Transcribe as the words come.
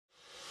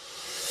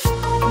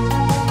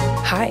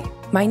Hi,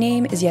 my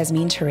name is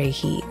Yasmin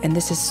Tarehi, and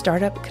this is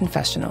Startup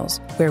Confessionals,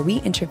 where we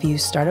interview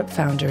startup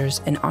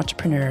founders and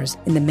entrepreneurs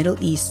in the Middle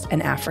East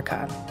and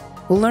Africa.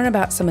 We'll learn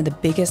about some of the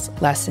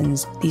biggest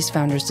lessons these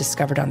founders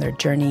discovered on their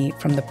journey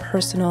from the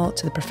personal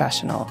to the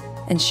professional,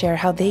 and share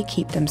how they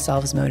keep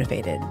themselves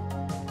motivated.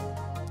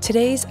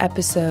 Today's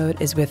episode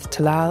is with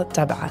Talal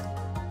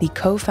Tabbaa, the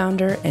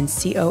co-founder and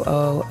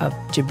COO of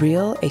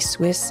Jibrel, a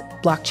Swiss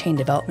blockchain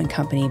development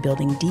company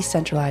building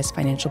decentralized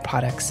financial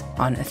products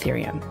on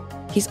Ethereum.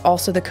 He's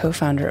also the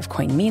co-founder of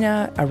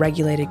CoinMENA, a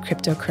regulated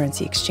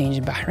cryptocurrency exchange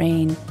in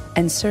Bahrain,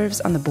 and serves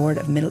on the board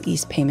of Middle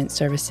East Payment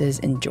Services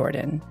in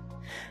Jordan.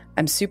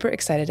 I'm super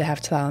excited to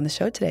have Talal on the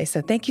show today, so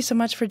thank you so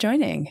much for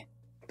joining.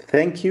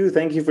 Thank you.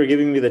 Thank you for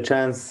giving me the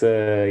chance,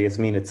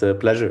 Yasmin. It's a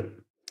pleasure.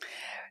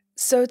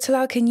 So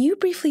Talal, can you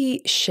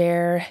briefly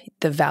share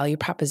the value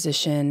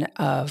proposition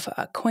of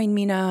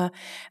CoinMENA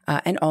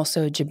and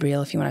also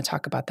Jibrel, if you want to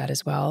talk about that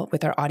as well,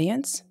 with our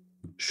audience?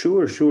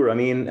 Sure. I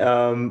mean,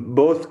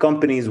 both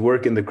companies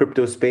work in the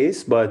crypto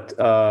space, but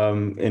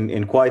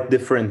in quite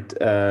different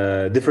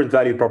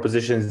value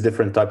propositions,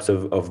 different types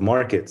of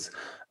markets.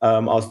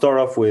 I'll start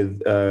off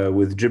with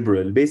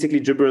Jibrel. Basically,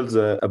 Jibrel's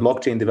a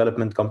blockchain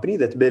development company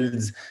that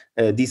builds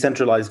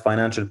decentralized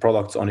financial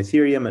products on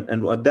Ethereum.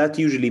 And what that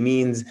usually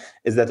means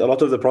is that a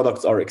lot of the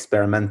products are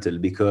experimental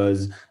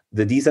because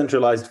the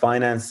decentralized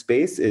finance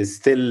space is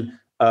still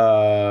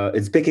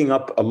it's picking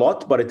up a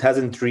lot, but it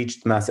hasn't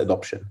reached mass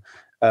adoption.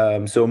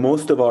 So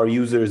most of our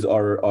users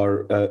are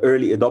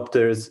early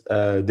adopters,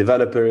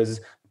 developers,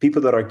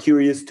 people that are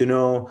curious to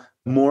know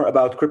more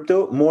about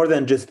crypto, more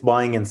than just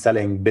buying and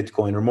selling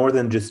Bitcoin, or more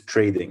than just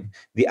trading.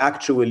 The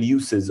actual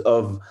uses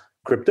of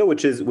crypto,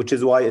 which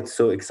is why it's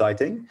so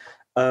exciting.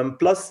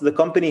 Plus, the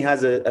company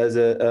has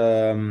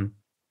a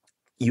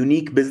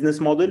unique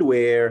business model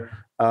where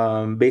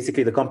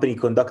basically the company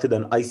conducted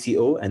an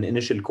ICO, an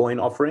initial coin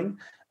offering.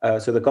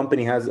 So the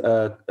company has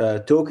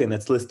a token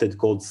that's listed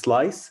called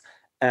Slice.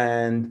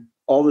 And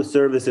all the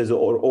services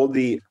or all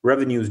the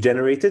revenues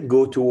generated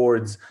go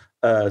towards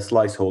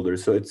Slice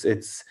holders. So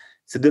it's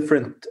a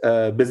different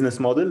business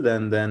model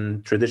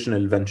than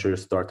traditional venture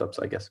startups,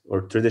 I guess,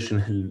 or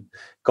traditional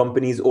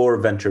companies or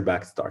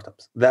venture-backed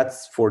startups.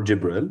 That's for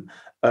Jibrel.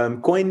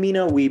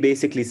 CoinMENA, we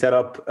basically set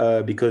up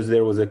because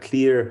there was a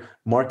clear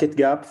market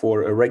gap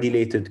for a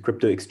regulated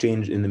crypto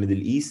exchange in the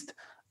Middle East.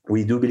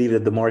 We do believe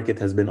that the market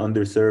has been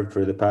underserved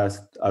for the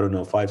past,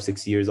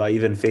 5-6 years. I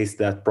even faced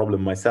that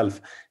problem myself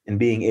in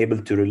being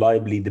able to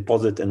reliably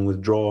deposit and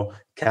withdraw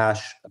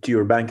cash to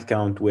your bank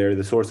account where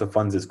the source of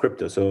funds is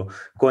crypto. So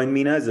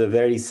CoinMENA is a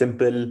very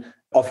simple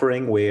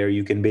offering where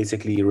you can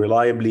basically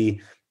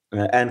reliably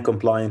and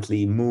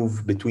compliantly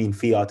move between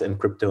fiat and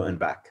crypto and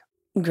back.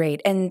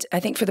 Great. And I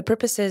think for the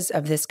purposes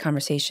of this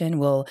conversation,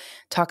 we'll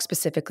talk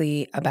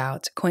specifically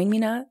about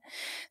CoinMENA.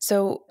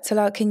 So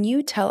Talal, can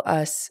you tell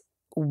us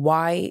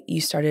why you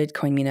started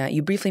CoinMENA?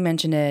 You briefly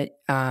mentioned it,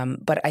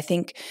 but I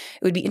think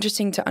it would be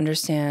interesting to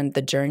understand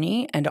the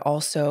journey and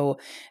also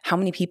how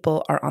many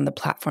people are on the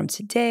platform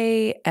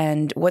today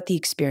and what the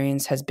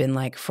experience has been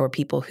like for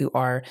people who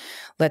are,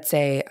 let's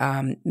say,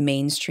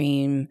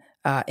 mainstream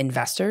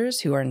investors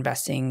who are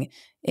investing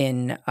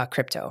in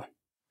crypto.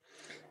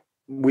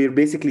 We're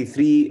basically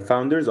three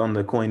founders on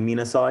the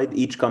CoinMENA side.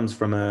 Each comes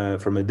from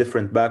a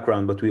different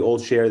background, but we all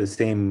share the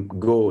same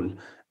goal.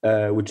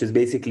 Which is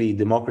basically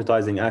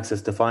democratizing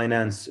access to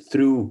finance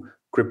through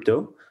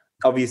crypto.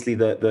 Obviously,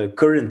 the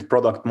current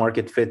product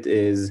market fit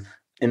is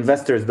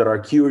investors that are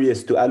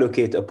curious to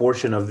allocate a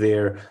portion of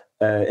their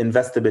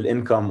investable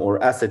income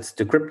or assets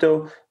to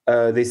crypto.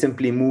 They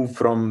simply move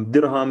from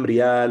dirham,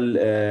 riyal,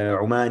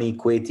 Omani,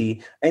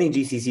 Kuwaiti, any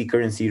GCC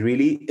currency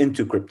really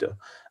into crypto.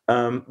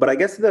 But I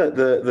guess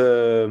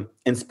the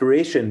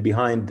inspiration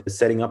behind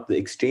setting up the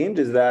exchange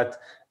is that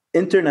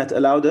internet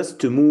allowed us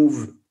to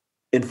move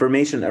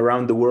information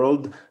around the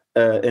world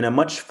in a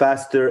much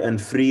faster and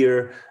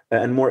freer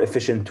and more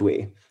efficient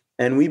way.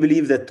 And we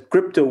believe that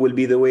crypto will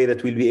be the way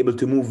that we'll be able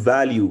to move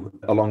value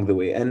along the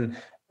way. And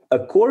a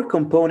core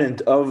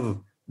component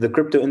of the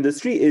crypto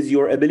industry is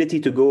your ability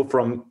to go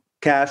from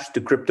cash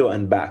to crypto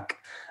and back.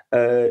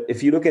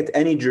 If you look at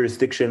any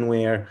jurisdiction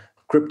where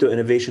crypto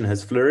innovation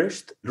has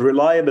flourished,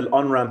 reliable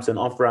on-ramps and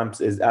off-ramps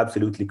is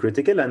absolutely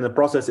critical. And the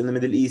process in the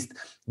Middle East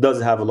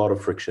does have a lot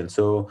of friction.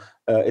 So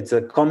it's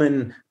a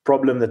common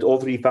problem that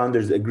all three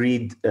founders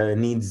agreed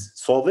needs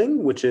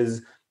solving, which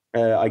is,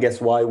 I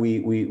guess, why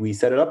we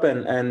set it up.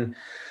 And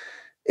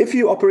if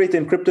you operate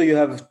in crypto, you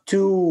have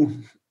two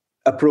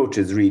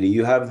approaches, really.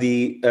 You have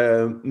the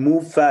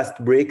move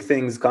fast, break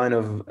things kind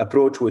of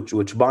approach, which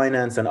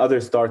Binance and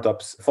other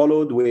startups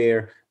followed,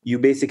 where you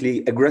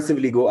basically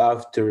aggressively go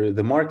after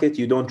the market.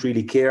 You don't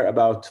really care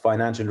about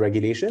financial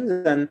regulations.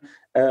 And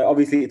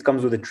obviously, it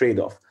comes with a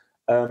trade-off.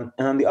 And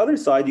on the other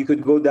side, you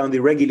could go down the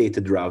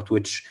regulated route,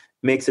 which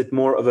makes it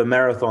more of a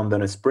marathon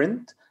than a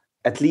sprint,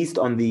 at least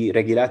on the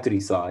regulatory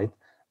side.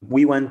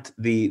 We went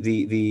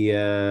the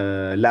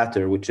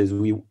latter, which is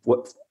we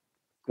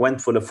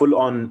went for a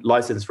full-on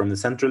license from the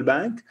central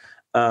bank.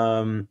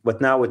 But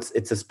now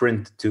it's a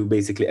sprint to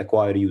basically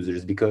acquire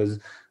users, because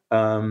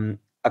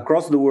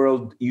Across the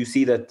world, you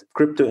see that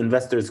crypto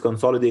investors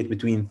consolidate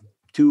between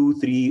 2,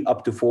 3,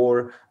 up to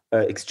 4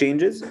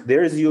 exchanges.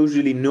 There is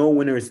usually no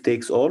winners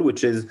takes all,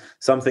 which is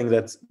something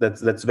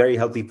that's very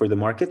healthy for the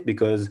market,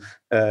 because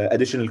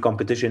additional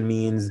competition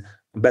means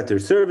better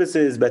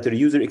services, better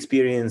user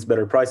experience,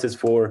 better prices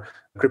for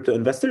crypto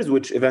investors,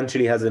 which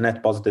eventually has a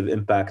net positive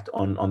impact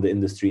on the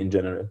industry in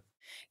general.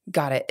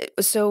 Got it.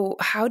 So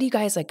how do you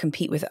guys like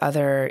compete with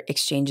other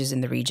exchanges in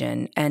the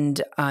region?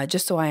 And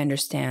just so I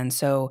understand,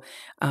 so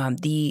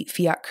the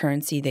fiat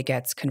currency that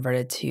gets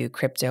converted to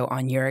crypto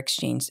on your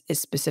exchange is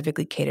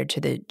specifically catered to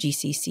the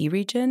GCC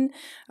region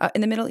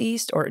in the Middle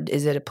East, or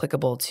is it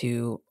applicable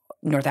to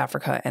North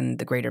Africa and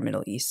the greater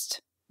Middle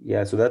East?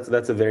 Yeah, so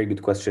that's a very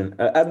good question.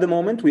 At the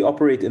moment, we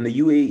operate in the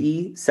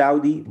UAE,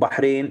 Saudi,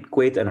 Bahrain,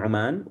 Kuwait, and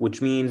Oman,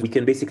 which means we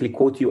can basically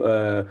quote you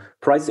a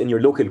price in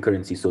your local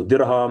currency. So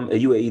dirham,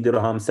 UAE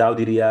dirham,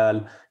 Saudi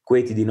riyal,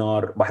 Kuwaiti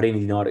dinar, Bahraini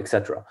dinar,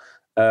 etc.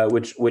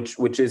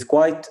 Which is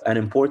quite an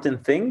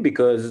important thing,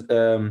 because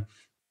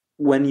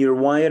when you're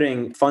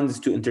wiring funds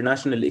to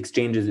international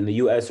exchanges in the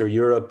US or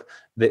Europe,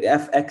 the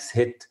FX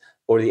hit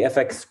or the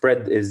FX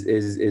spread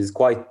is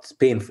quite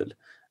painful.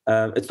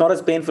 It's not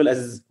as painful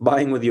as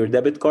buying with your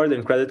debit card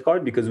and credit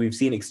card, because we've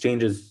seen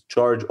exchanges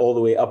charge all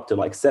the way up to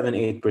like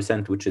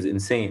 7-8%, which is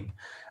insane.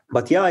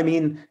 But yeah, I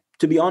mean,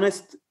 to be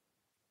honest,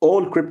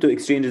 all crypto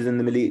exchanges in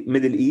the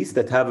Middle East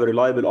that have a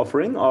reliable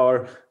offering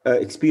are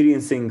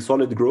experiencing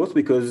solid growth,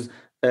 because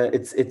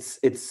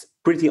it's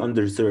pretty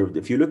underserved.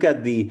 If you look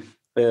at the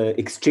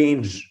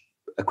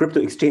crypto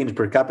exchange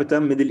per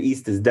capita, Middle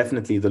East is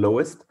definitely the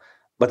lowest.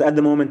 But at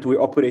the moment, we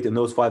operate in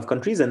those 5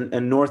 countries,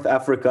 and North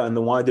Africa and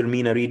the wider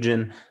MENA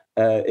region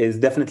is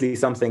definitely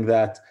something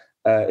that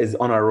is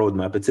on our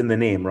roadmap. It's in the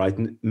name, right?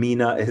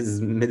 MENA is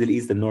Middle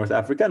East and North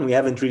Africa, and we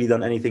haven't really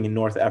done anything in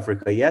North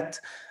Africa yet.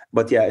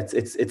 But yeah,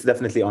 it's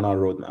definitely on our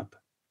roadmap,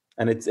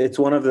 and it's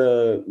one of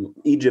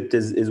Egypt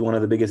is one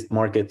of the biggest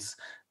markets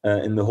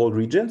in the whole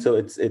region, so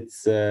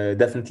it's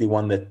definitely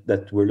one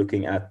that we're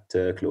looking at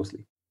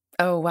closely.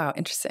 Oh wow,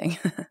 interesting.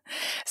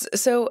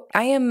 So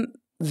I am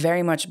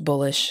very much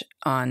bullish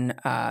on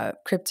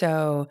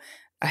crypto.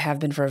 I have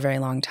been for a very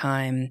long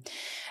time.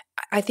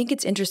 I think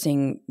it's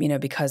interesting,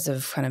 because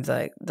of kind of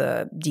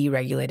the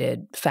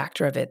deregulated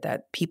factor of it,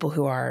 that people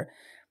who are,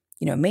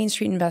 Main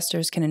Street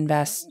investors can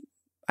invest,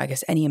 I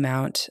guess, any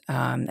amount,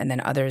 and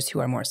then others who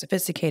are more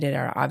sophisticated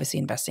are obviously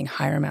investing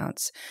higher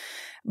amounts.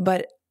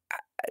 But,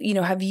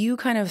 have you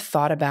kind of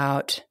thought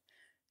about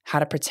how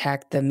to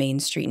protect the Main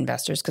Street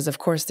investors? Because of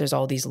course there's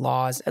all these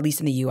laws, at least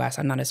in the US.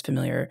 I'm not as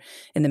familiar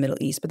in the Middle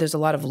East, but there's a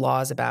lot of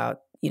laws about,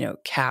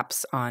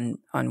 caps on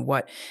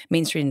what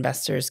Main Street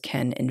investors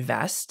can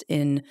invest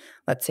in,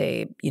 let's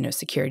say,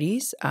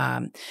 securities.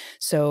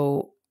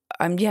 So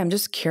I'm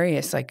just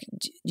curious, like,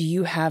 do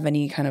you have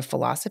any kind of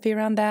philosophy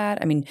around that?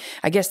 I mean,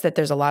 I guess that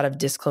there's a lot of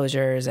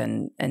disclosures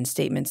and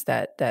statements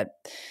that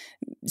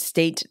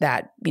state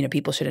that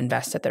people should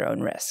invest at their own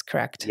risk,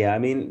 correct? Yeah, I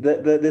mean,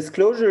 the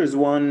disclosures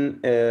one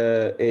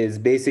is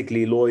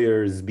basically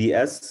lawyers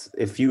BS.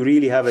 If you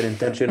really have an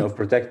intention of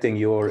protecting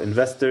your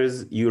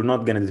investors, you're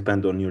not going to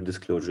depend on your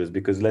disclosures,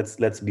 because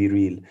let's be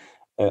real.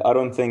 I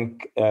don't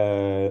think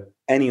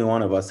any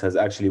one of us has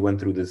actually went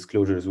through the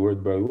disclosures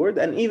word by word,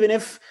 and even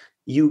if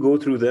you go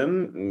through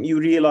them, you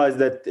realize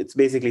that it's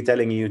basically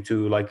telling you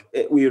to, like,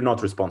 we're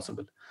not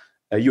responsible.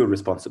 You're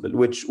responsible,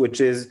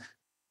 which is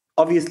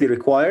obviously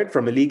required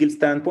from a legal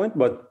standpoint,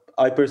 but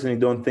I personally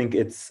don't think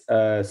it's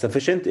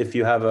sufficient if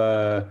you have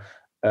a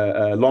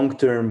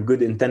long-term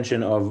good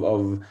intention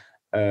of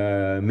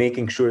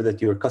making sure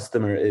that your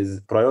customer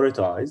is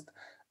prioritized.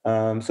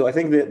 So I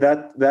think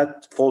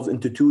that falls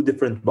into 2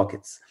 different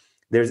buckets.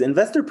 There's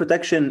investor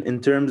protection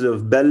in terms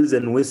of bells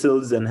and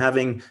whistles and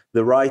having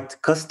the right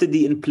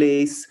custody in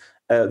place,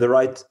 the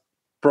right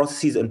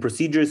processes and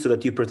procedures so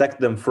that you protect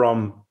them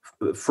from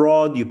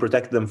fraud, you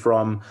protect them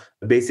from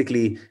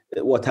basically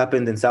what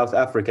happened in South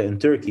Africa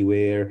and Turkey,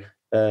 where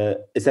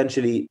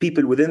essentially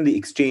people within the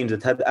exchange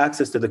that had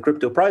access to the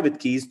crypto private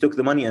keys took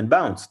the money and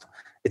bounced.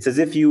 It's as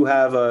if you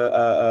have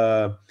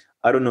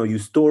you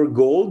store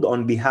gold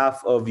on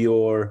behalf of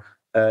your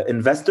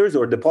investors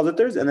or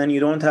depositors, and then you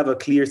don't have a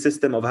clear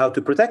system of how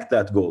to protect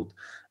that gold.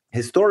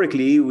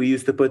 Historically, we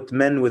used to put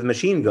men with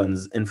machine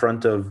guns in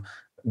front of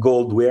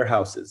gold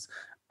warehouses.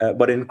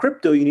 But in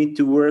crypto, you need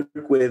to work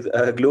with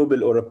a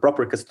global or a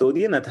proper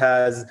custodian that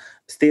has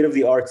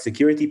state-of-the-art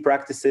security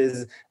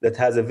practices, that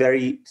has a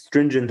very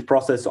stringent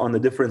process on the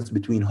difference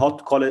between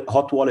hot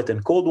wallet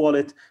and cold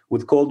wallet,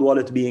 with cold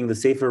wallet being the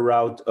safer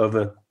route of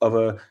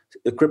a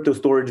crypto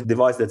storage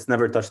device that's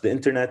never touched the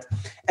internet.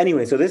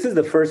 Anyway, so this is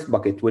the first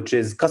bucket, which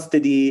is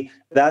custody,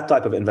 that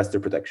type of investor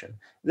protection.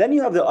 Then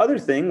you have the other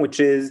thing, which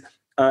is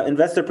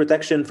investor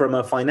protection from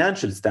a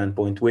financial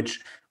standpoint, which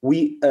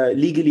we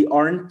legally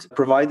aren't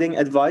providing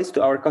advice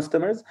to our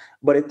customers,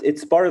 but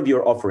it's part of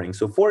your offering.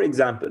 So for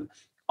example,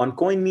 on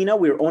CoinMENA,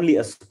 we're only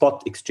a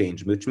spot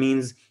exchange, which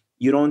means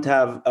you don't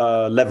have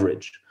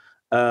leverage.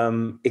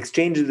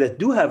 Exchanges that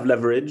do have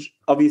leverage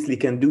obviously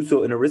can do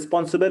so in a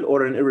responsible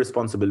or an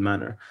irresponsible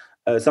manner.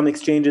 Some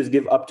exchanges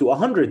give up to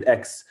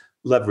 100x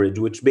leverage,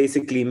 which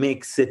basically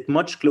makes it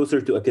much closer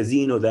to a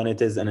casino than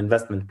it is an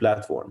investment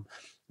platform.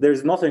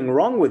 There's nothing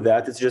wrong with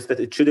that. It's just that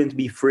it shouldn't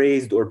be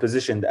phrased or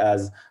positioned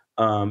as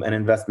an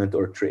investment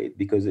or trade,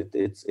 because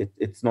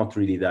it's not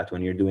really that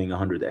when you're doing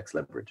 100x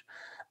leverage.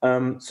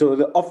 So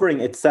the offering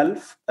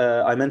itself,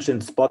 I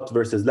mentioned spot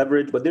versus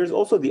leverage, but there's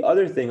also the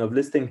other thing of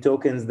listing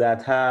tokens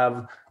that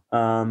have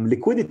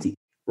liquidity,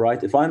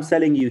 right? If I'm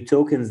selling you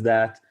tokens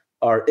that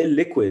are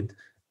illiquid,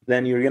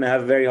 then you're going to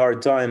have a very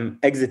hard time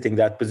exiting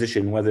that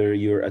position, whether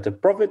you're at a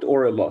profit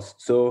or a loss.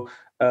 So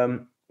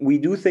we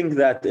do think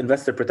that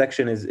investor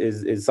protection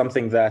is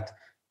something that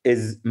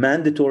is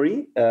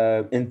mandatory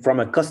from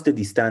a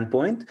custody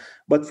standpoint,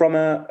 but from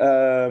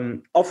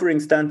a offering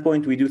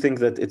standpoint, we do think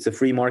that it's a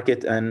free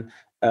market, and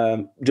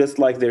just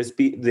like there's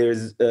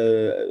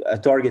a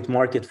target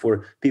market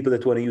for people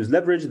that want to use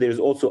leverage, there's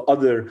also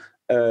other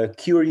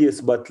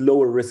curious but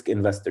lower risk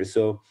investors.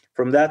 So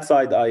from that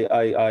side,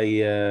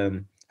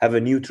 I have a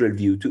neutral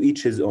view. To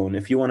each his own.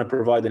 If you want to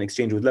provide an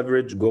exchange with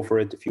leverage, go for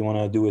it. If you want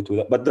to do it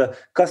with, but the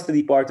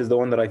custody part is the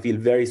one that I feel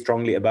very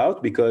strongly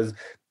about, because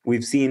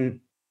we've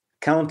seen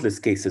countless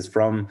cases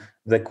from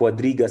the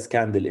Quadriga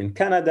scandal in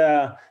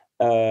Canada.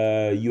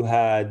 You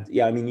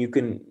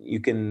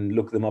can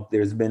look them up.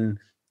 There's been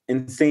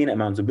insane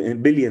amounts of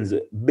billions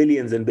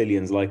and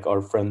billions, like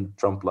our friend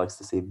Trump likes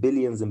to say,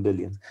 billions and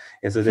billions.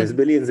 And so there's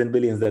billions and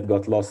billions that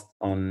got lost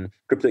on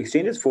crypto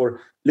exchanges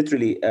for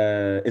literally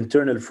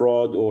internal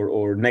fraud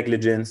or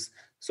negligence.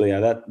 So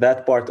yeah,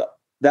 that part,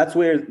 that's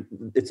where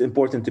it's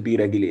important to be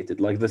regulated.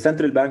 Like the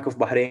Central Bank of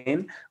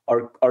Bahrain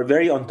are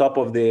very on top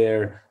of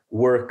their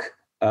work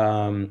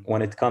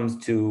when it comes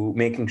to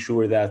making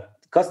sure that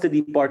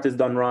custody part is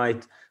done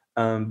right,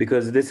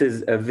 because this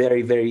is a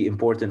very, very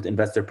important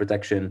investor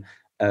protection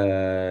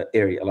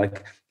area.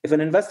 Like if an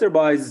investor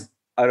buys,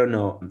 I don't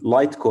know,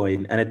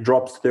 Litecoin and it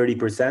drops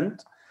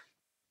 30%,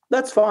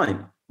 that's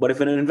fine. But if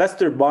an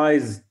investor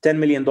buys $10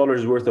 million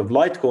worth of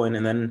Litecoin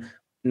and then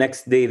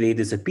next day they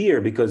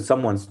disappear because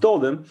someone stole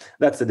them,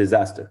 that's a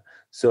disaster.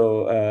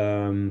 So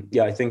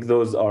I think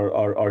those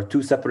are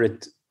two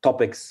separate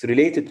topics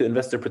related to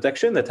investor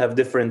protection that have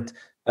different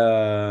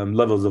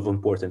levels of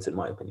importance, in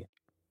my opinion.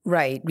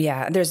 Right.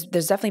 Yeah. There's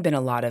definitely been a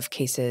lot of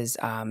cases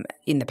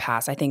in the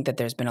past. I think that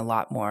there's been a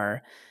lot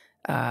more,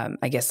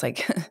 I guess,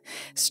 like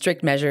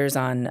strict measures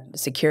on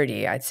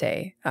security, I'd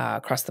say,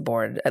 across the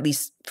board, at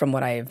least from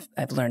what I've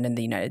learned in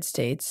the United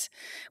States,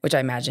 which I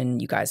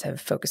imagine you guys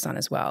have focused on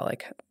as well,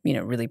 like,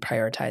 really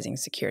prioritizing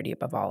security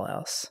above all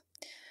else.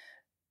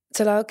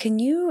 Talal, can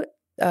you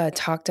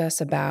talk to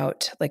us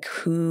about like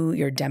who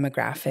your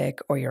demographic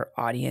or your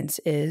audience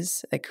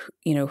is? Like,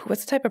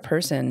 what's the type of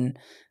person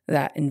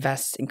that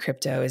invests in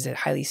crypto? Is it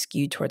highly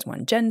skewed towards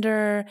one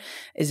gender?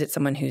 Is it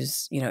someone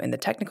who's, in the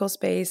technical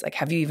space? Like,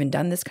 have you even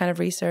done this kind of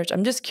research?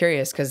 I'm just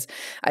curious because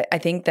I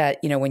think that,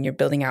 when you're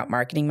building out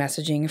marketing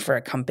messaging for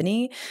a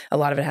company, a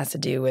lot of it has to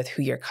do with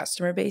who your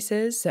customer base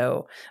is.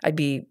 So I'd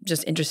be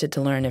just interested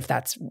to learn if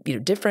that's,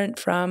 different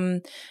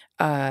from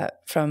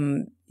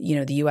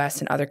the US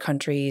and other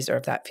countries, or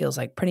if that feels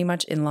like pretty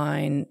much in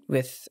line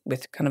with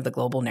kind of the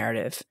global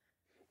narrative.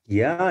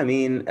 Yeah, I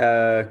mean,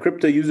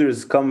 crypto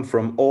users come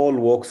from all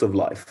walks of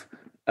life.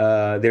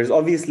 There's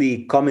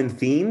obviously common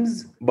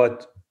themes,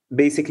 but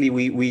basically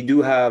we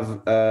do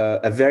have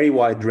a very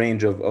wide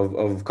range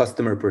of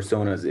customer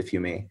personas, if you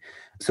may.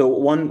 So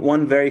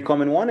one very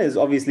common one is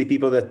obviously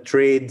people that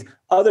trade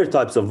other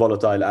types of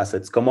volatile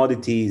assets,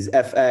 commodities,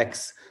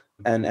 FX,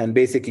 and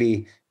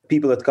basically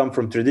people that come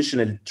from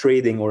traditional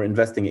trading or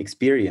investing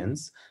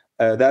experience.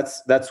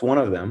 That's one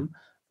of them.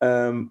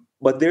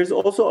 But there's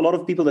also a lot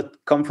of people that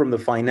come from the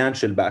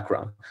financial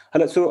background.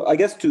 So I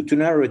guess to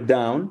narrow it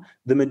down,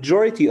 the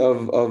majority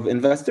of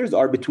investors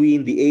are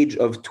between the age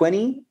of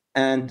 20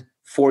 and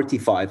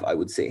 45, I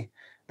would say.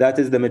 That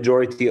is the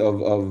majority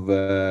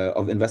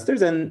of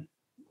investors, and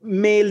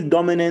male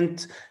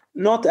dominant,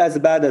 not as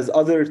bad as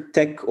other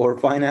tech or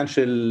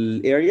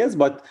financial areas,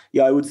 but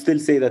yeah, I would still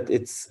say that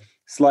it's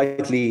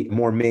slightly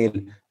more male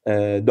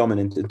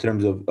dominant in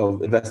terms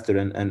of investor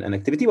and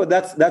activity, but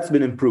that's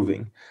been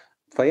improving.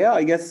 So yeah,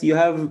 I guess you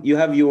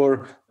have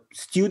your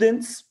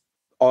students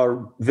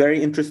are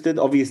very interested.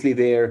 Obviously,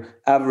 their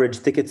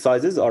average ticket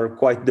sizes are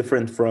quite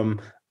different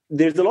from.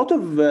 There's a lot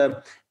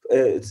of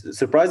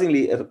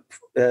surprisingly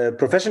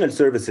professional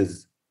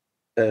services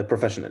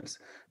professionals,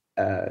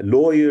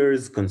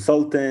 lawyers,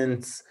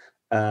 consultants.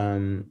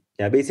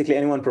 Basically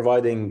anyone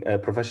providing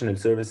professional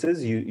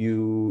services.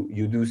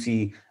 You do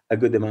see a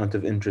good amount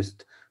of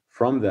interest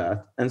from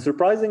that, and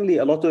surprisingly,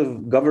 a lot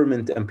of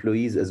government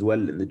employees as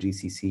well in the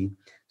GCC.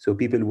 So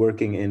people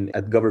working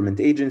at government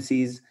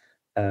agencies,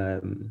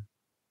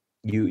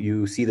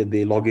 you see that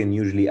they log in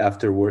usually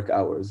after work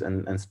hours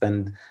and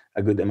spend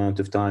a good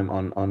amount of time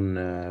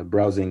on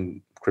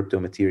browsing crypto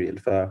material.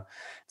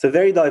 It's a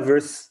very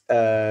diverse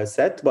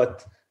set,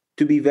 but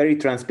to be very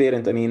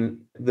transparent, I mean,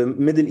 the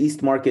Middle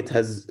East market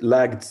has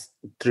lagged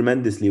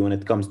tremendously when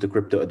it comes to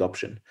crypto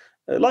adoption,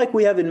 like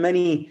we have in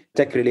many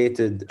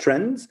tech-related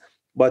trends.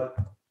 But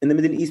in the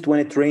Middle East, when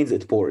it rains,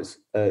 it pours.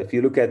 If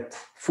you look at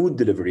food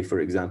delivery, for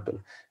example,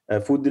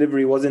 food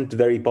delivery wasn't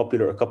very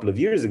popular a couple of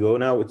years ago.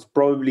 Now it's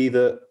probably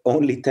the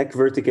only tech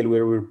vertical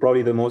where we're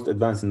probably the most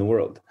advanced in the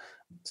world.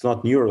 It's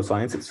not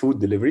neuroscience, it's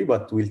food delivery,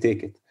 but we'll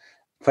take it.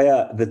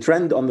 Yeah, the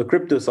trend on the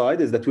crypto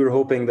side is that we're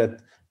hoping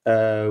that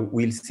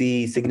we'll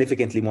see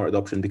significantly more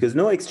adoption, because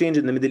no exchange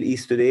in the Middle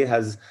East today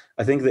has,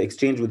 I think the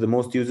exchange with the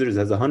most users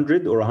has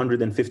 100 or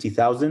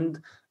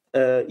 150,000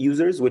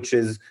 users, which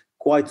is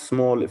quite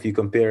small if you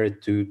compare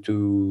it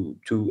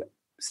to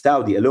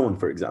Saudi alone,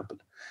 for example,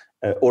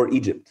 or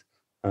Egypt.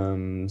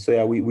 So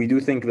yeah, we do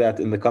think that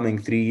in the coming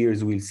 3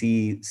 years, we'll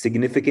see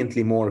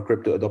significantly more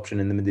crypto adoption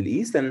in the Middle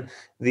East, and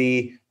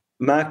the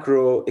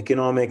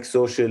macroeconomic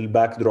social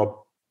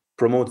backdrop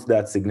promotes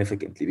that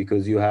significantly,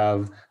 because you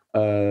have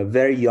a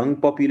very young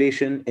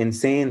population,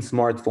 insane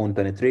smartphone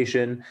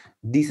penetration,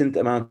 decent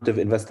amount of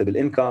investable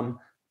income.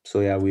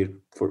 So yeah, we're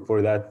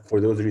for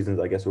those reasons,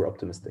 I guess we're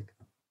optimistic.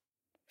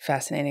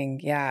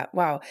 Fascinating. Yeah.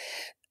 Wow.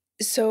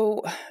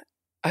 So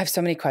I have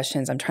so many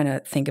questions. I'm trying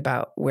to think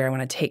about where I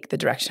want to take the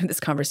direction of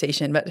this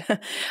conversation. But,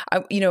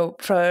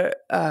 for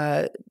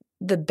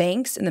the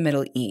banks in the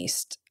Middle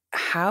East,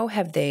 how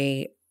have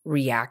they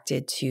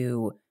reacted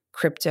to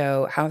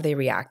crypto? How have they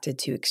reacted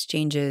to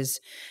exchanges?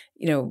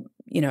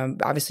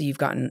 Obviously you've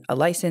gotten a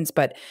license,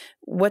 but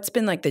what's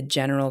been like the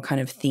general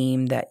kind of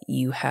theme that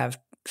you have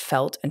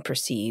felt and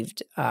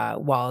perceived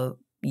while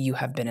you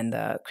have been in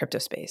the crypto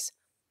space?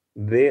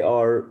 They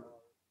are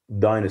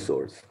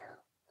dinosaurs.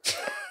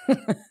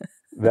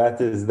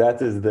 That is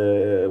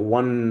the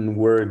one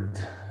word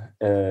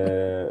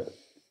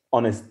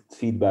honest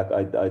feedback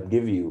I'd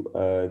give you.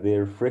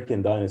 They're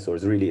freaking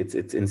dinosaurs. Really,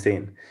 it's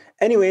insane.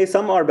 Anyway,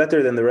 some are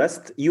better than the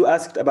rest. You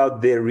asked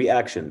about their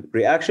reaction.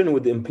 Reaction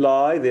would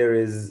imply there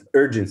is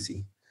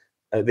urgency.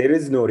 There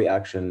is no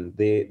reaction.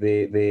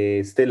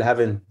 They still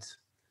haven't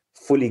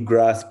fully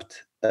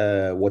grasped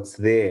what's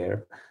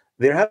there.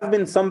 There have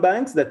been some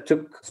banks that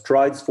took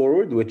strides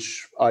forward,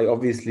 which I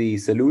obviously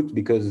salute,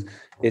 because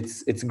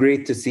it's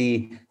great to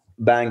see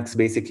banks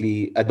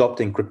basically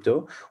adopting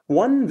crypto.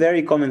 One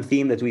very common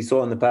theme that we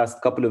saw in the past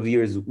couple of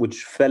years,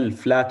 which fell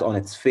flat on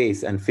its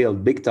face and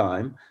failed big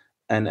time,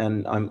 and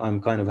I'm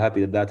kind of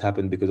happy that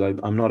happened, because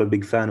I'm not a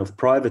big fan of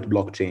private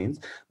blockchains.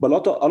 But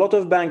a lot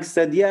of banks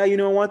said, yeah, you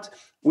know what?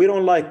 We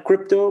don't like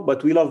crypto,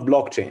 but we love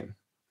blockchain,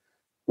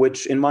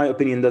 which in my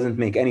opinion doesn't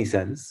make any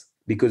sense,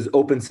 because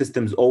open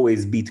systems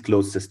always beat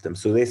closed systems.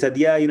 So they said,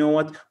 yeah, you know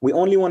what? We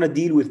only want to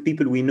deal with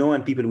people we know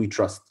and people we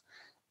trust.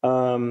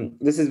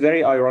 This is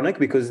very ironic,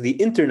 because the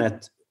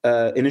internet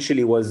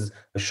initially was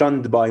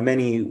shunned by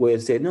many, where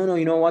it said, no,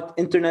 you know what?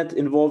 Internet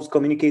involves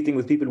communicating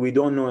with people we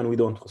don't know and we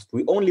don't trust.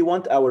 We only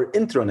want our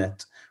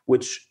intranet,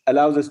 which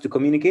allows us to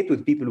communicate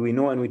with people we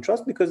know and we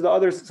trust, because the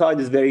other side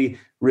is very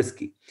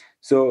risky.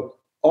 So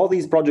all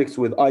these projects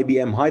with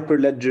IBM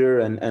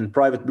Hyperledger and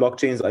private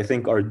blockchains, I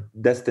think, are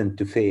destined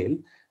to fail,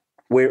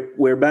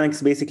 where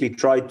banks basically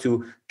try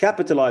to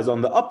capitalize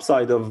on the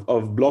upside of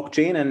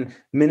blockchain and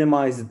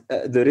minimize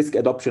the risk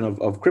adoption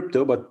of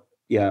crypto. But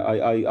yeah,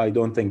 I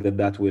don't think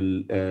that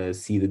will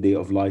see the day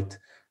of light,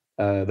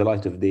 the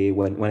light of day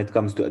when it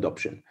comes to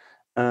adoption.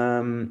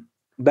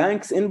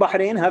 Banks in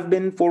Bahrain have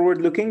been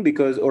forward-looking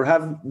or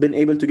have been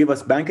able to give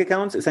us bank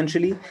accounts,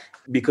 essentially,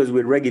 because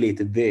we're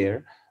regulated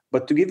there.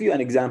 But to give you an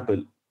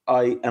example,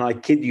 I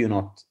kid you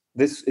not,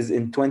 this is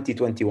in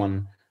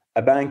 2021,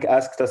 a bank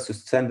asked us to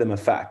send them a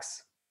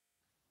fax.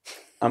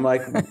 I'm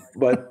like,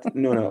 but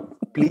no,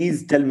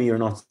 please tell me you're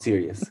not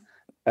serious.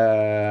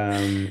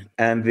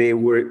 And they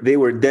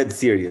were dead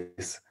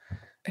serious.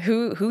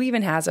 Who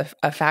even has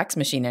a fax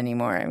machine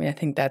anymore? I mean, I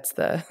think that's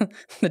the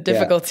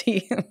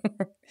difficulty.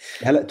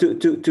 Yeah.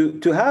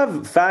 To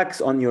have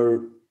fax on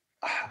your,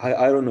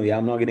 I don't know. Yeah,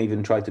 I'm not going to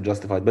even try to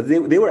justify it. But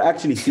they were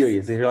actually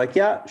serious. They were like,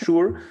 yeah,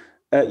 sure.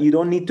 You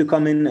don't need to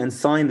come in and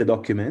sign the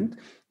document.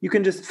 You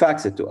can just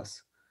fax it to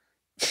us.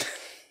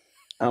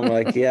 I'm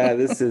like, yeah,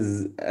 this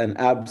is an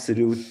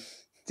absolute.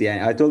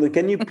 Yeah, I told them,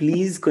 can you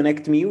please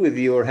connect me with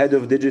your head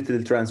of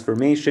digital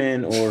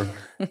transformation, or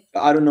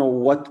I don't know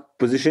what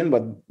position,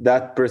 but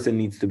that person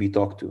needs to be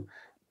talked to.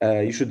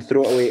 You should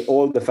throw away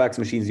all the fax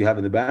machines you have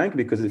in the bank,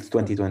 because it's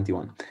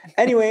 2021.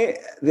 Anyway,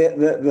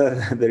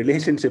 the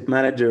relationship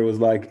manager was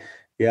like,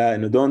 yeah,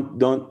 no,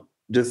 don't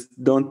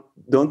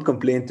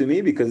complain to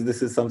me, because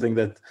this is something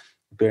that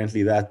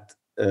apparently that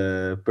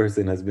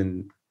person has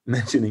been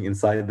mentioning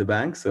inside the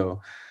bank. So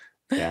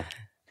yeah,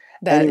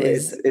 that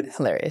is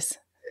hilarious.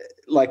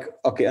 Like,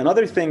 okay,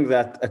 another thing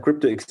that a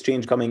crypto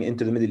exchange coming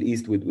into the Middle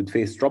East would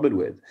face trouble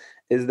with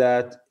is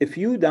that if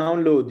you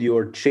download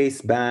your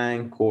Chase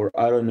Bank, or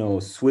I don't know,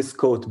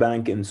 Swissquote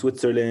Bank in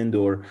Switzerland,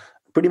 or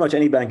pretty much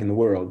any bank in the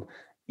world,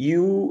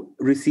 you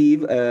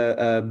receive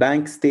a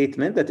bank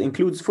statement that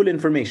includes full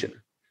information.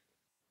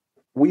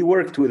 we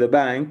worked with a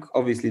bank,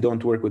 obviously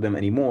don't work with them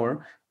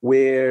anymore,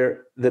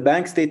 where the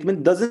bank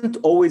statement doesn't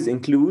always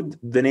include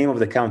the name of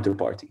the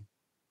counterparty.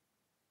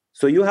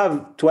 So you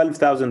have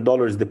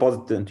 $12,000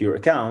 deposited into your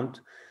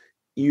account,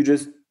 you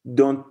just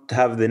don't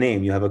have the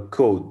name, you have a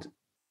code.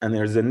 And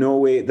there's no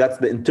way, that's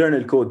the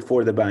internal code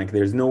for the bank.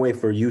 There's no way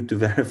for you to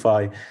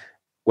verify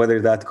whether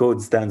that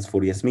code stands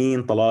for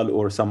Yasmin, Talal,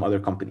 or some other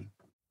company.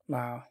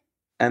 Wow.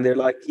 And they're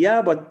like,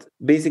 yeah, but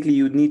basically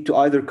you need to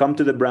either come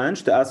to the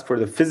branch to ask for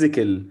the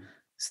physical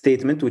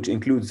statement, which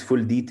includes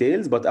full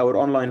details, but our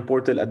online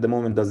portal at the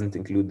moment doesn't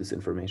include this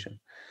information.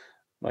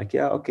 Like,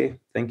 yeah, okay,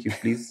 thank you.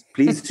 Please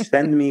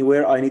send me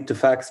where I need to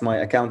fax my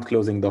account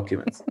closing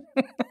documents.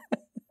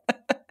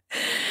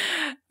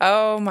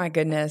 Oh my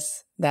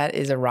goodness, that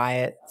is a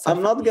riot. So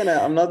I'm not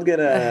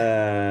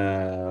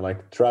gonna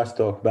like trash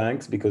talk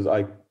banks, because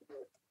I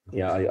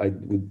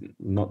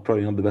would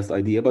probably not the best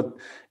idea, but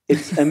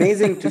it's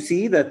amazing to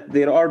see that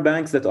there are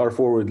banks that are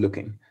forward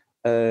looking.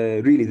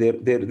 Really,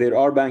 there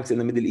are banks in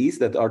the Middle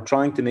East that are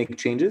trying to make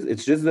changes.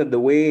 It's just that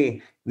the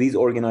way these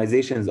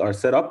organizations are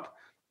set up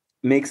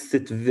makes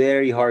it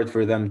very hard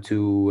for them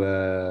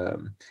to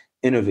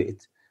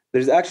innovate.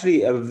 There's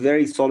actually a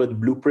very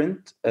solid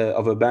blueprint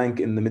of a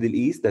bank in the Middle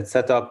East that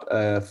set up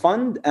a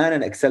fund and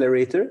an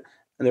accelerator,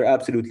 and they're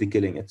absolutely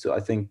killing it. So I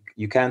think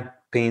you can't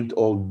paint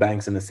all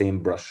banks in the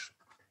same brush.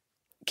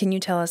 Can you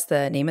tell us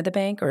the name of the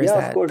bank, or is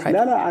that of course.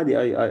 private?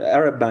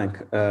 Arab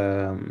Bank.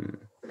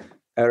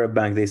 Arab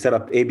Bank. They set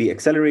up AB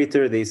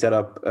Accelerator. They set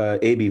up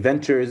AB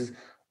Ventures.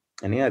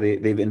 And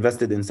they've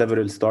invested in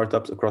several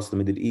startups across the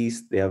Middle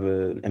East. They have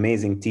an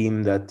amazing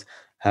team that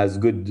has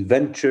good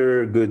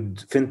venture,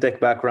 good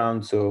fintech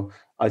background. So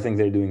I think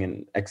they're doing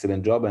an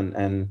excellent job.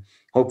 And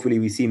hopefully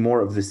we see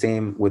more of the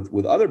same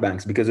with other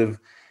banks. Because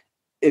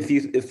if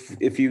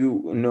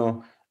you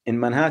know, in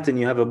Manhattan,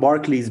 you have a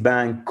Barclays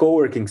Bank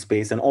co-working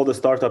space, and all the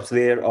startups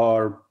there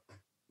are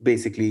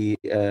basically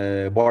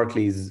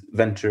Barclays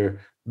venture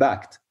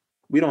backed.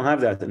 We don't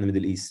have that in the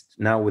Middle East.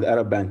 Now with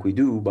Arab Bank, we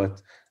do,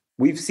 but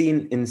we've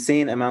seen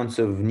insane amounts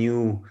of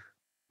new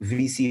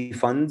VC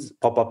funds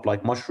pop up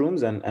like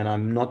mushrooms, and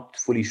I'm not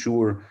fully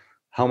sure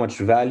how much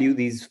value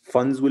these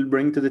funds will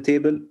bring to the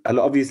table.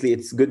 Obviously,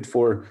 it's good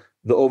for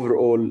the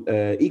overall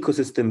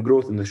ecosystem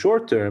growth in the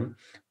short term,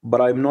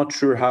 but I'm not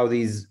sure how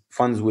these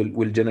funds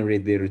will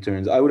generate their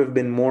returns. I would have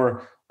been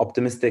more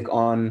optimistic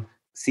on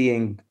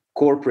seeing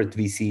corporate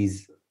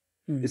VCs,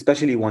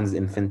 especially ones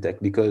in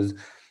fintech, because,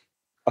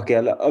 okay,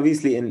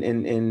 obviously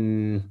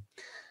in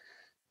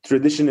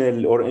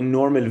traditional or in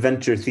normal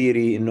venture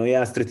theory,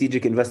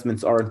 strategic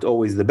investments aren't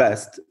always the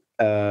best.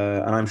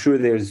 And I'm sure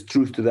there's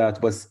truth to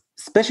that. But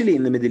especially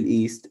in the Middle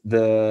East,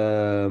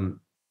 the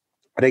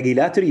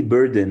regulatory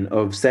burden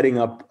of setting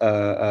up,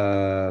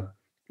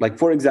 like,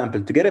 for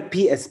example, to get a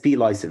PSP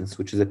license,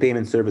 which is a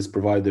payment service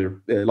provider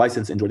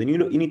license in Jordan,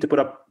 you need to put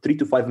up $3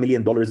 to $5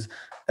 million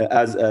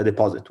as a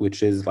deposit,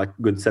 which is like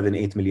good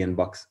 $7-8 million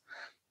bucks,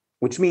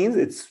 which means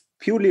it's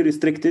purely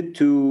restricted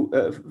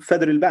to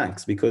federal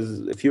banks,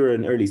 because if you're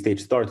an early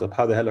stage startup,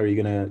 how the hell are you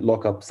going to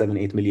lock up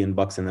 $7-8 million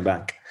bucks in the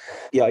bank?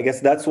 Yeah, I guess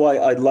that's why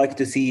I'd like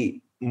to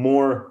see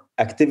more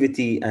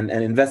activity and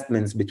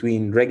investments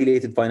between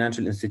regulated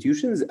financial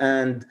institutions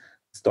and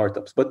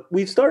startups. But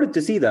we've started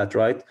to see that,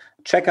 right?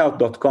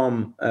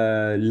 Checkout.com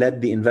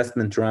led the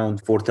investment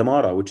round for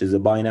Tamara, which is a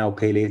buy now,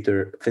 pay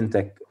later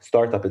fintech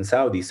startup in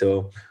Saudi.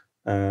 So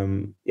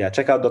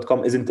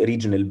Checkout.com isn't a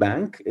regional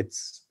bank.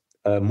 It's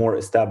a more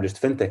established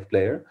fintech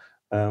player,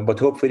 but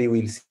hopefully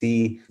we'll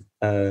see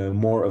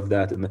more of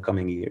that in the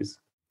coming years.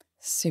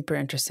 Super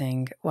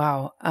interesting.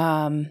 Wow.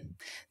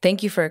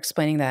 Thank you for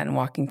explaining that and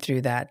walking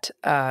through that.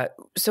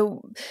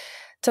 So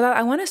Talal,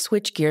 I want to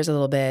switch gears a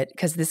little bit,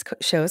 because this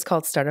show is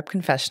called Startup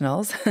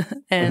Confessionals.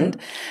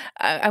 And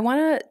I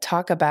want to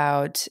talk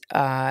about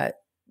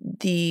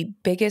the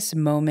biggest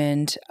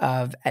moment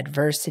of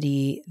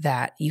adversity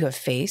that you have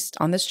faced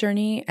on this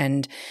journey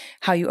and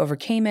how you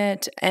overcame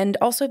it. And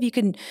also, if you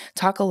can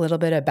talk a little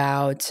bit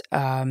about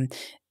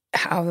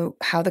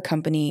how the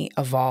company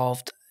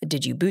evolved.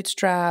 Did you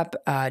bootstrap?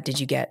 Did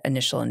you get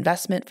initial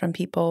investment from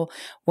people?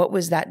 What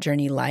was that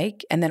journey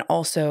like? And then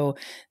also,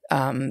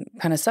 kind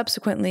of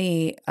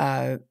subsequently,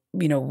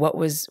 what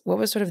was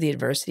sort of the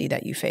adversity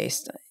that you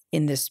faced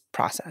in this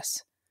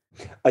process?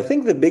 I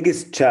think the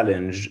biggest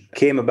challenge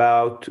came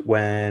about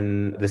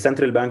when the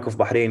Central Bank of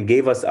Bahrain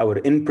gave us our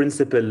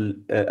in-principle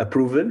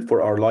approval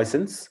for our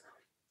license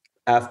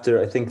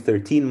after, I think,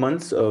 13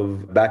 months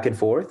of back and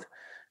forth.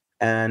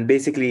 And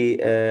basically,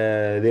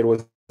 there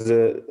was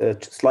a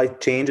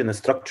slight change in the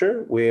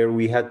structure where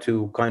we had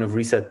to kind of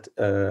reset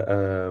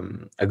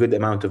a good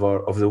amount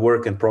of the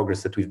work in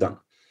progress that we've done,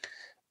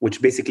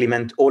 which basically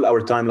meant all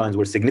our timelines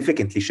were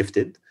significantly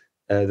shifted.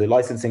 The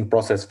licensing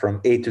process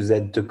from A to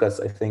Z took us,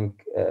 I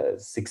think,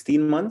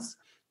 16 months,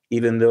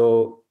 even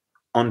though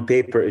on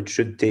paper it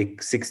should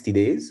take 60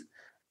 days.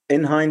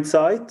 In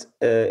hindsight,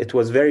 it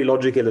was very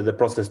logical that the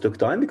process took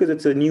time, because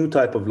it's a new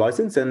type of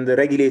license and the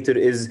regulator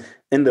is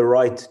in the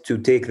right to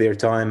take their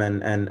time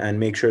and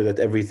make sure that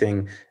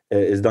everything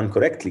is done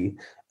correctly.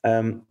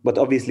 But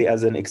obviously,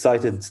 as an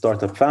excited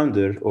startup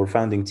founder or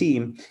founding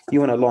team, you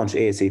want to launch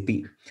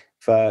ASAP.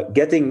 For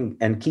getting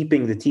and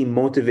keeping the team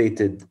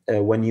motivated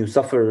when you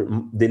suffer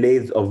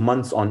delays of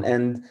months on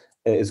end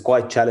is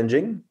quite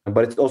challenging,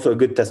 but it's also a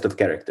good test of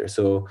character.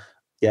 So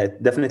yeah,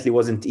 it definitely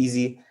wasn't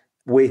easy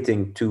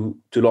waiting to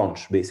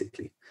launch,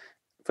 basically.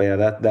 So yeah,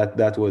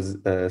 that was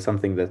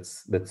something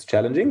that's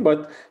challenging,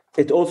 but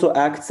it also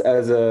acts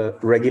as a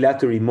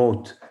regulatory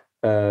moat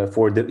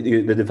for the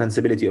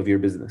defensibility of your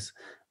business.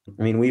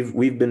 I mean,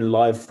 we've been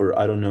live for,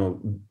 I don't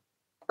know,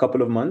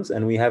 couple of months,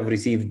 and we have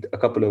received a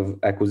couple of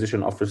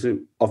acquisition offers,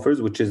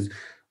 which is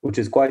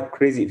quite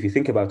crazy if you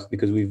think about it,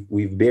 because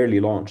we've barely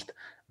launched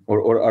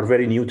or are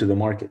very new to the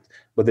market.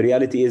 But the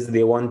reality is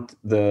they want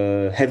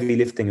the heavy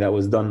lifting that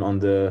was done on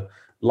the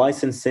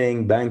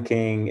licensing,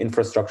 banking,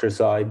 infrastructure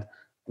side,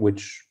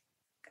 which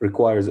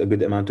requires a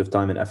good amount of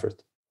time and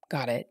effort.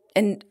 Got it.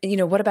 And,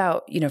 what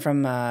about,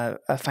 from a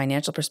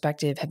financial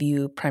perspective, have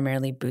you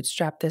primarily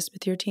bootstrapped this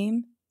with your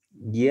team?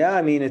 Yeah,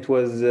 I mean, it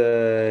was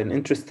an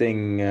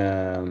interesting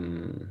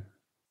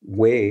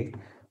way.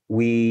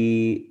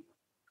 We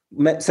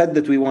said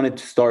that we wanted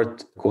to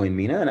start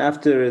CoinMENA, and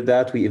after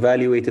that, we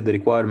evaluated the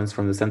requirements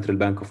from the Central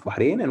Bank of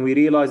Bahrain, and we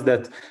realized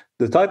that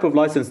the type of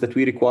license that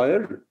we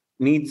require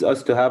needs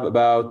us to have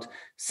about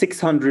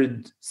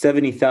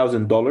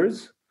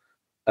 $670,000,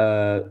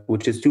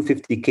 which is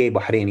 250K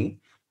Bahraini,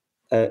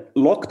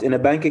 locked in a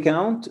bank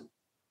account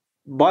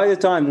by the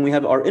time we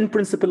have our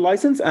in-principle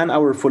license and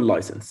our full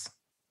license.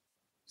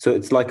 So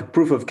it's like a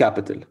proof of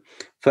capital.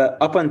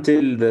 Up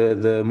until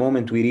the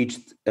moment we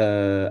reached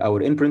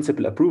our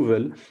in-principle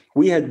approval,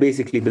 we had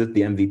basically built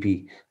the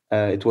MVP.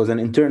 It was an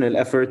internal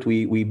effort.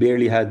 We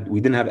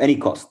didn't have any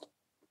cost.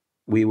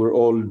 We were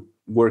all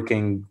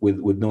working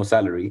with no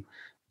salary,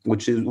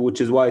 which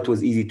is why it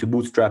was easy to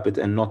bootstrap it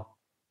and not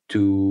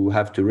to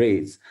have to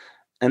raise.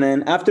 And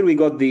then after we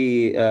got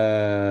the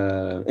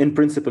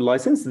in-principle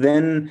license,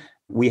 then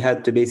we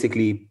had to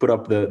basically put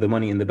up the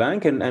money in the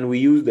bank, and we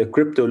used a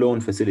crypto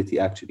loan facility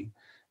actually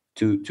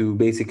to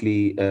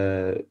basically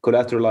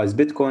collateralize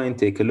Bitcoin,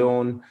 take a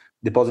loan,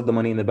 deposit the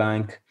money in the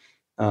bank,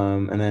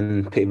 and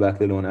then pay back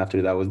the loan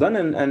after that was done.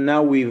 And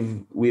now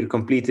we're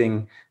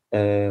completing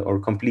or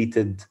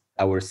completed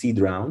our seed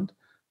round,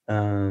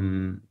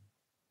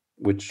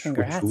 which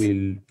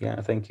we'll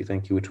thank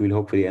you, which we'll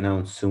hopefully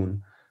announce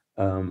soon.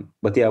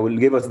 But yeah, will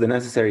give us the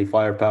necessary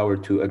firepower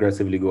to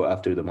aggressively go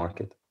after the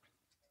market.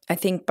 I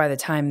think by the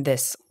time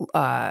this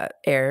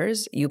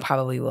airs, you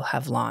probably will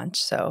have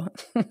launched. So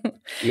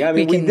yeah, I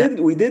mean,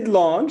 we did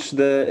launch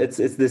it's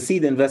the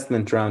seed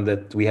investment round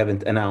that we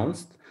haven't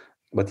announced,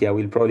 but yeah,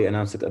 we'll probably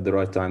announce it at the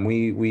right time.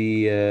 We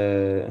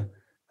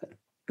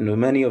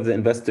many of the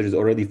investors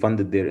already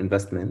funded their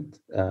investment.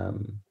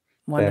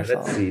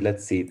 Wonderful.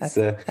 Let's see.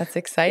 That's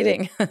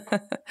exciting.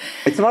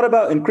 It's not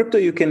about, in crypto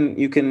you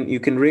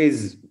can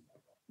raise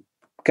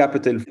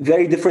capital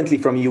very differently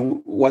from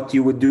what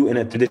you would do in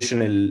a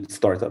traditional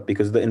startup,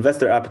 because the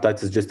investor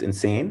appetite is just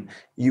insane.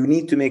 You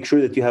need to make sure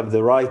that you have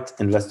the right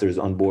investors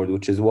on board,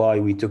 which is why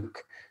we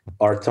took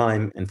our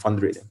time in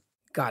fundraising.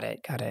 Got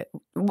it.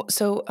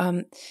 So,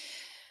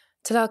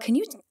 Talal, can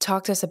you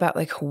talk to us about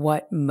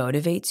what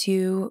motivates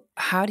you?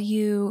 How do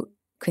you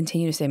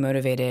continue to stay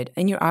motivated?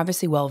 And you're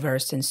obviously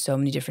well-versed in so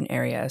many different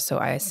areas, so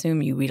I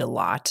assume you read a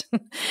lot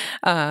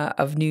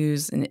of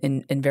news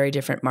in very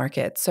different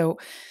markets. So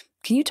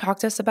can you talk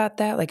to us about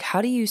that?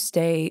 How do you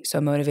stay so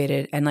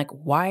motivated, and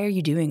why are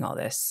you doing all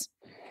this?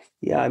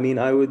 Yeah, I mean,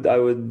 I would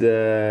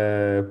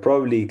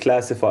probably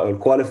classify or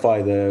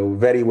qualify the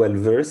very well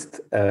versed.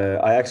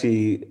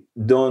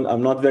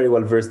 I'm not very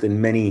well versed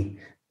in many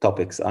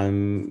topics.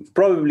 I'm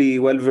probably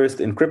well versed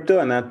in crypto,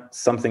 and that's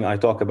something I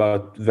talk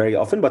about very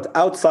often. But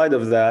outside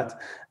of that,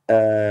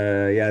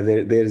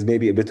 there's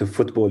maybe a bit of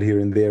football here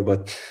and there,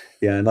 but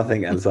yeah,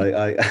 nothing else.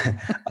 I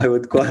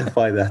would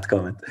qualify that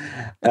comment.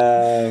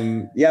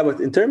 But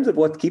in terms of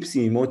what keeps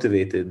me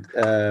motivated,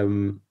 I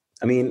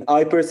mean,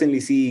 I personally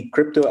see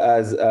crypto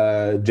as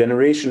a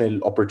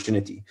generational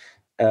opportunity.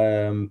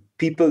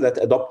 People that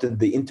adopted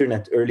the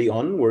internet early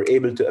on were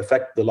able to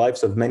affect the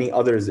lives of many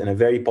others in a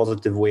very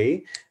positive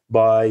way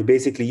by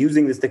basically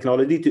using this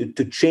technology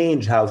to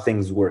change how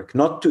things work,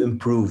 not to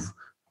improve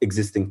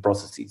existing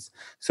processes.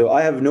 So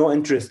I have no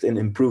interest in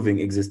improving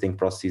existing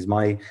processes.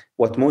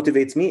 What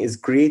motivates me is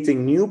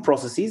creating new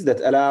processes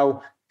that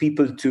allow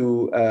people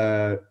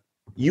to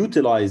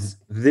utilize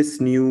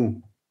this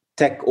new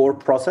tech or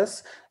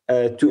process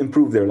to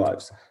improve their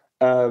lives.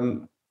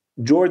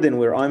 Jordan,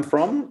 where I'm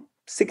from,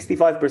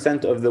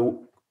 65% of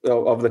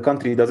the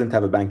country doesn't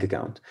have a bank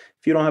account.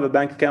 If you don't have a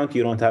bank account,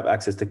 you don't have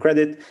access to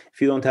credit. If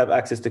you don't have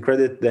access to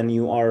credit, then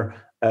you are,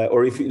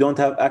 or if you don't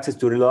have access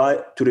to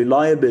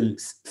reliable,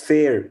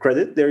 fair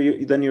credit,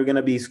 then you're going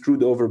to be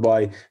screwed over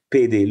by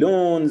payday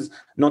loans,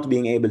 not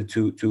being able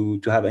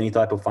to have any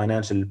type of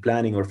financial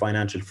planning or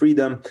financial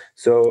freedom.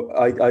 So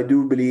I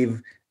do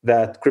believe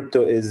that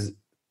crypto is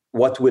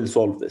what will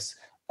solve this.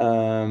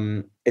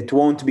 It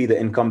won't be the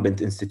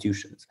incumbent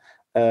institutions.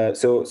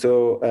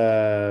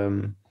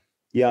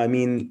 Yeah, I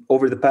mean,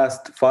 over the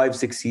past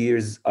 5-6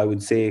 years, I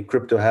would say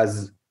crypto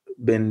has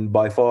been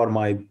by far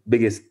my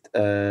biggest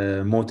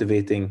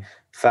motivating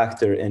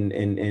factor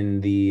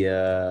in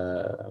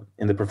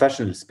the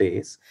professional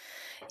space.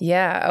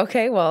 Yeah.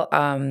 Okay. Well,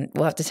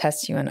 we'll have to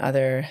test you on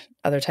other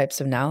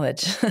types of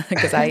knowledge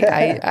because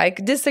I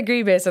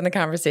disagree based on the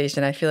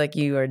conversation. I feel like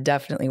you are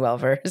definitely well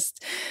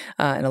versed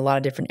in a lot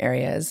of different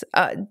areas.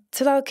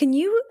 Talal, can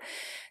you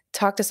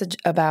talk to us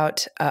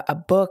about a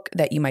book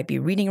that you might be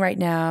reading right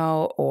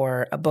now,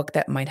 or a book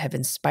that might have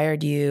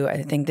inspired you?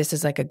 I think this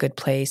is like a good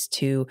place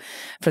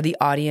for the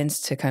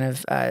audience to kind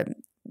of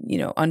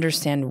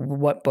understand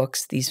what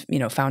books these,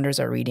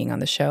 founders are reading on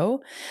the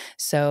show.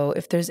 So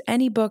if there's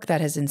any book that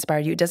has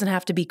inspired you, it doesn't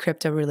have to be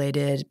crypto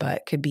related,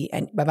 but could be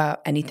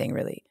about anything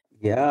really.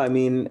 Yeah, I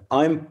mean,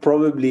 I'm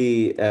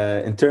probably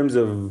in terms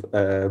of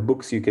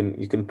books, you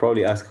can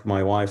probably ask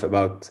my wife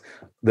about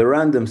the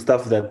random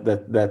stuff that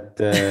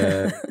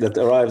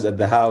arrives at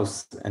the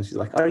house, and she's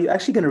like, "Are you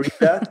actually going to read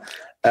that?"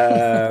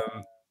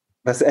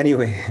 But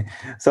anyway,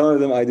 some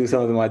of them I do,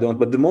 some of them I don't.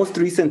 But the most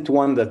recent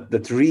one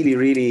that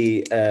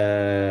really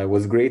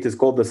was great is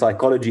called The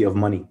Psychology of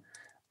Money.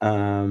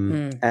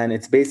 And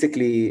it's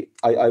basically,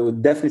 I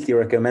would definitely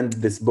recommend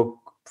this book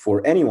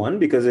for anyone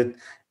because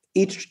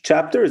each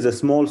chapter is a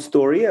small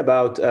story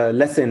about a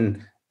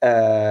lesson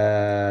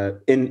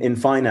in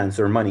finance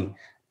or money.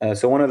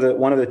 So one of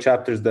the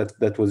chapters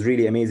that was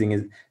really amazing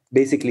is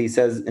basically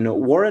says,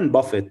 Warren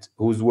Buffett,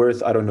 who's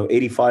worth, I don't know,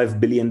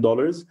 $85 billion,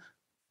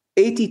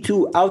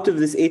 82 out of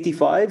this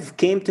 85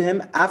 came to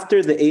him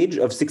after the age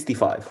of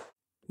 65.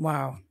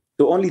 Wow.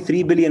 So only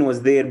 3 billion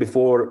was there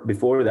before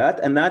that.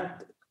 And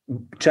that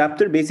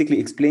chapter basically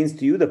explains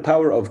to you the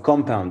power of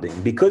compounding.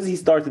 Because he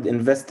started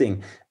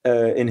investing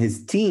in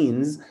his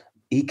teens,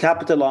 he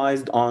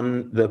capitalized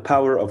on the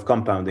power of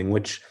compounding,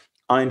 which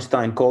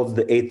Einstein calls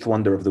the eighth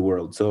wonder of the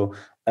world. So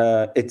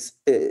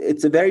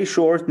it's a very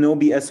short, no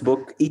BS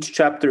book. Each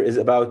chapter is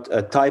about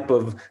a type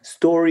of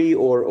story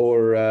or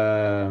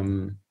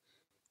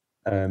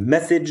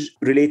message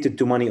related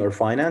to money or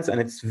finance, and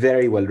it's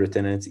very well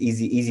written and it's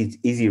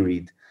easy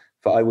read.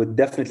 So I would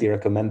definitely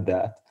recommend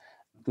that.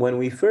 When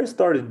we first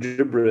started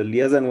Jibrel,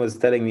 Yazan was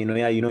telling me,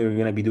 you're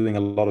going to be doing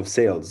a lot of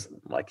sales. I'm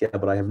like, yeah,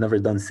 but I have never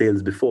done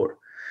sales before.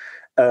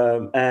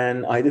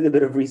 And I did a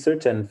bit of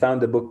research and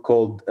found a book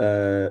called,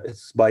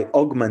 it's by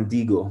Og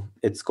Mandino.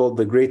 It's called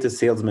The Greatest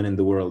Salesman in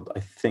the World, I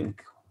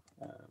think.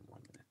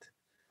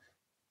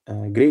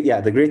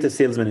 The Greatest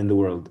Salesman in the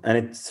World. And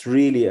it's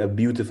really a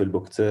beautiful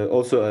book. It's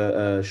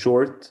also a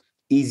short,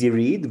 easy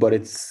read, but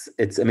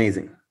it's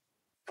amazing.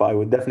 So I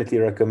would definitely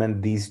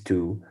recommend these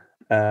two.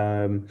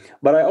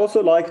 But I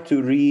also like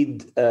to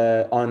read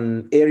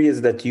on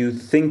areas that you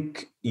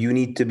think you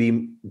need to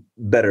be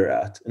better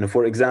at.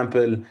 For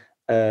example,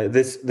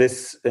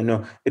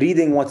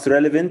 reading what's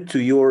relevant to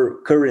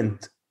your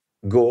current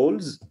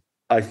goals,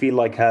 I feel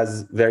like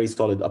has very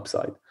solid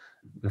upside.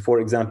 For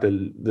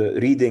example,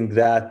 reading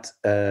that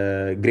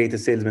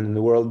Greatest Salesman in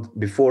the World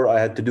before I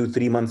had to do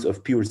 3 months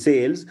of pure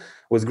sales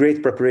was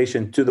great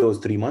preparation to those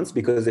 3 months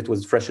because it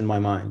was fresh in my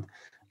mind.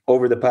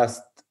 Over the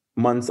past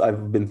months,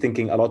 I've been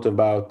thinking a lot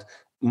about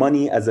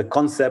money as a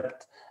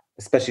concept,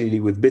 especially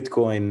with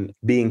Bitcoin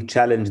being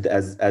challenged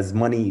as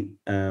money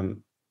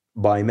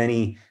by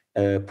many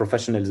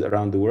professionals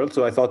around the world.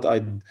 So I thought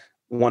I'd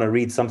want to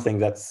read something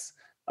that's,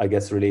 I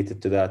guess,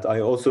 related to that.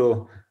 I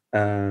also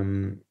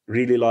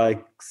really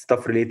like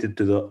stuff related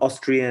to the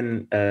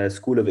Austrian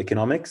School of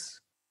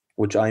Economics,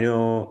 which I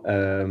know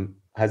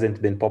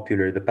hasn't been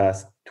popular the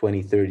past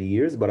 20-30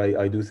 years, but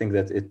I do think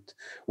that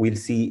we'll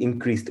see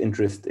increased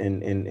interest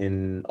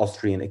in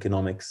Austrian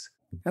economics.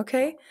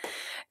 Okay,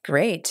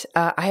 great.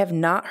 I have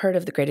not heard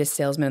of The Greatest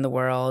Salesman in the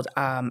World.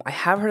 I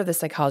have heard of The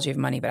Psychology of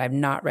Money, but I've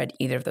not read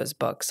either of those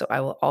books. So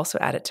I will also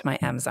add it to my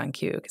Amazon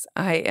queue because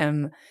I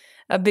am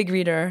a big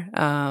reader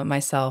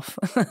myself.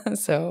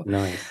 So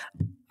nice.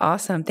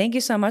 Awesome. Thank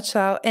you so much,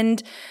 Sal.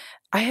 And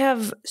I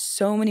have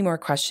so many more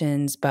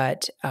questions,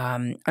 but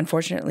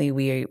unfortunately,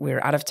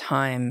 we're out of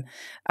time.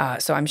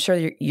 So I'm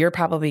sure you're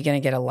probably going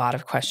to get a lot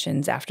of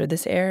questions after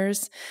this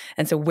airs.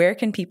 And so where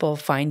can people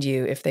find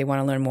you if they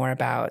want to learn more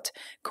about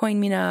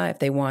CoinMENA, if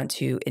they want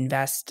to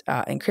invest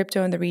in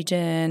crypto in the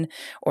region,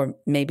 or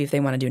maybe if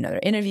they want to do another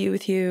interview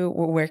with you?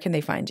 Where can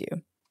they find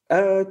you?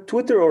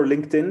 Twitter or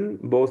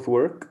LinkedIn, both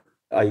work.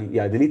 I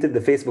deleted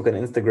the Facebook and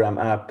Instagram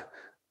app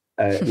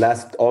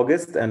last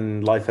August,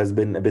 and life has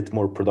been a bit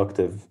more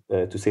productive,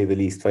 to say the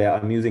least. So yeah,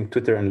 I'm using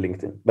Twitter and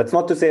LinkedIn. But it's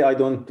not to say I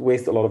don't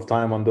waste a lot of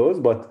time on those,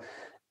 but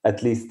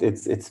at least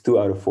it's 2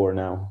 out of 4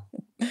 now.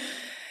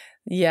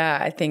 Yeah,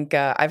 I think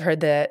I've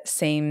heard the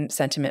same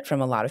sentiment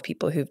from a lot of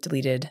people who've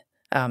deleted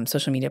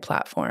social media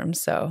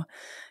platforms. So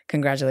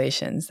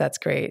congratulations. That's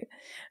great.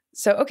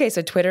 So, okay,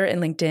 so Twitter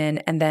and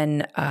LinkedIn, and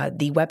then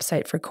the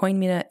website for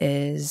CoinMENA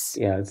is?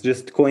 Yeah, it's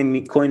just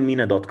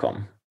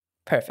coinmena.com.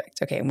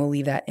 Perfect. Okay, and we'll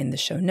leave that in the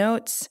show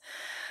notes.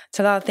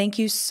 Talal, thank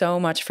you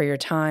so much for your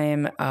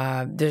time.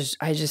 I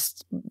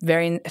just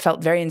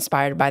felt very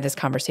inspired by this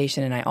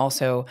conversation, and I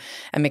also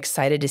am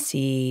excited to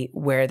see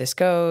where this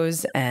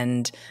goes.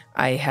 And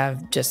I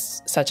have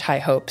just such high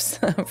hopes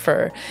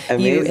for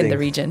you in the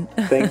region.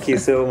 Thank you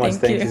so much.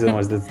 Thank you so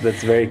much.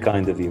 That's very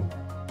kind of you.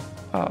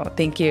 Oh,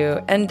 thank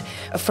you. And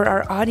for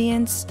our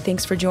audience,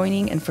 thanks for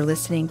joining and for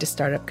listening to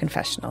Startup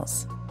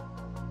Confessionals.